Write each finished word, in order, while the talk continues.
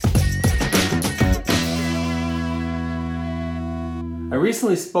I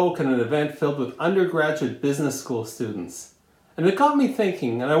recently spoke at an event filled with undergraduate business school students, and it got me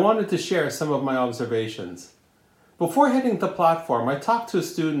thinking, and I wanted to share some of my observations. Before heading the platform, I talked to a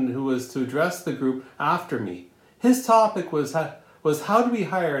student who was to address the group after me. His topic was how to be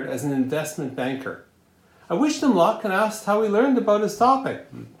hired as an investment banker. I wished him luck and asked how he learned about his topic,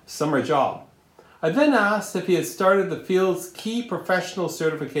 summer job. I then asked if he had started the field's key professional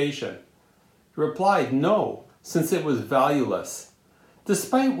certification. He replied no, since it was valueless.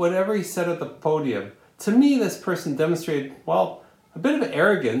 Despite whatever he said at the podium, to me this person demonstrated, well, a bit of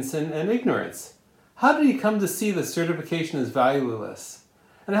arrogance and ignorance. How did he come to see the certification as valueless?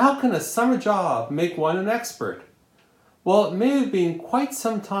 And how can a summer job make one an expert? While it may have been quite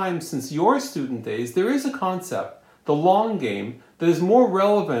some time since your student days, there is a concept, the long game, that is more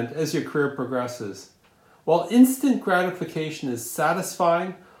relevant as your career progresses. While instant gratification is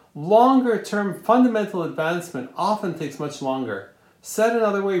satisfying, longer-term fundamental advancement often takes much longer. Said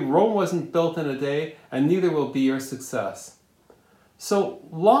another way, Rome wasn't built in a day, and neither will be your success. So,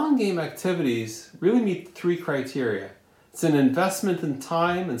 long game activities really meet three criteria. It's an investment in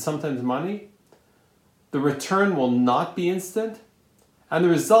time and sometimes money. The return will not be instant, and the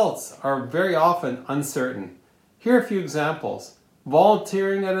results are very often uncertain. Here are a few examples.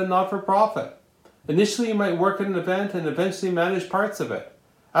 Volunteering at a not-for-profit. Initially you might work at an event and eventually manage parts of it.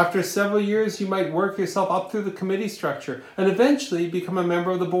 After several years you might work yourself up through the committee structure and eventually become a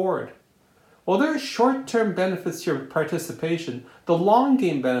member of the board. While there are short-term benefits to your participation, the long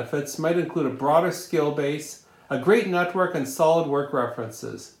game benefits might include a broader skill base, a great network, and solid work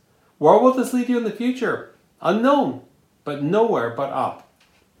references. Where will this lead you in the future? Unknown, but nowhere but up.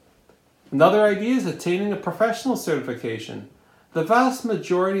 Another idea is attaining a professional certification. The vast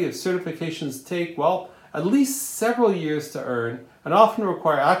majority of certifications take, well, at least several years to earn and often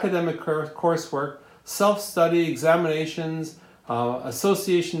require academic coursework, self-study, examinations,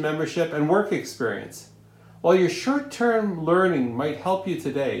 association membership, and work experience. While your short-term learning might help you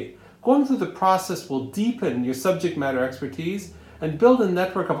today, going through the process will deepen your subject matter expertise and build a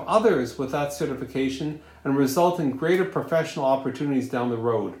network of others with that certification and result in greater professional opportunities down the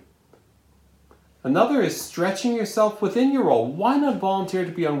road. Another is stretching yourself within your role. Why not volunteer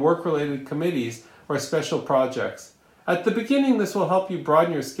to be on work-related committees or special projects? At the beginning, this will help you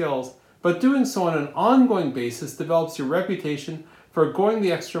broaden your skills, but doing so on an ongoing basis develops your reputation for going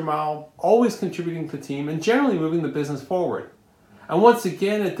the extra mile, always contributing to the team, and generally moving the business forward. And once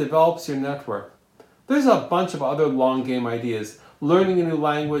again, it develops your network. There's a bunch of other long game ideas. Learning a new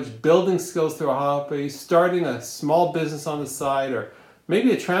language, building skills through a hobby, starting a small business on the side, or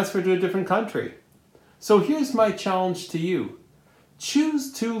maybe a transfer to a different country. So here's my challenge to you.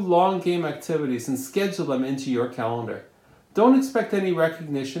 Choose 2 long game activities and schedule them into your calendar. Don't expect any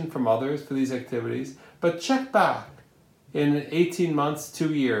recognition from others for these activities, but check back in 18 months,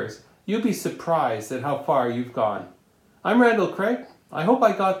 2 years. You'll be surprised at how far you've gone. I'm Randall Craig. I hope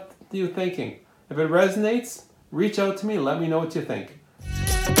I got you thinking. If it resonates, reach out to me and let me know what you think.